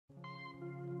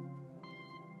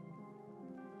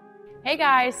Hey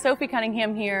guys, Sophie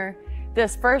Cunningham here.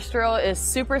 This first drill is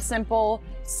super simple,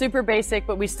 super basic,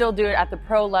 but we still do it at the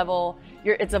pro level.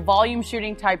 It's a volume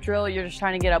shooting type drill. You're just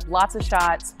trying to get up lots of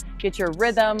shots, get your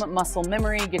rhythm, muscle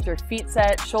memory, get your feet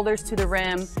set, shoulders to the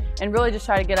rim, and really just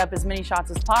try to get up as many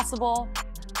shots as possible.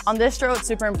 On this drill, it's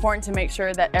super important to make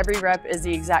sure that every rep is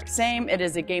the exact same. It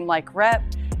is a game-like rep,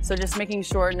 so just making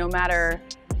sure no matter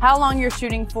how long you're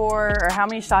shooting for or how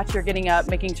many shots you're getting up,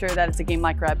 making sure that it's a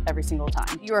game-like rep every single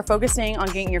time. You are focusing on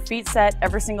getting your feet set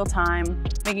every single time,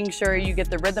 making sure you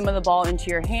get the rhythm of the ball into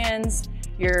your hands,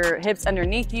 your hips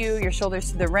underneath you, your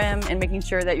shoulders to the rim, and making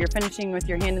sure that you're finishing with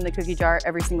your hand in the cookie jar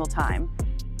every single time.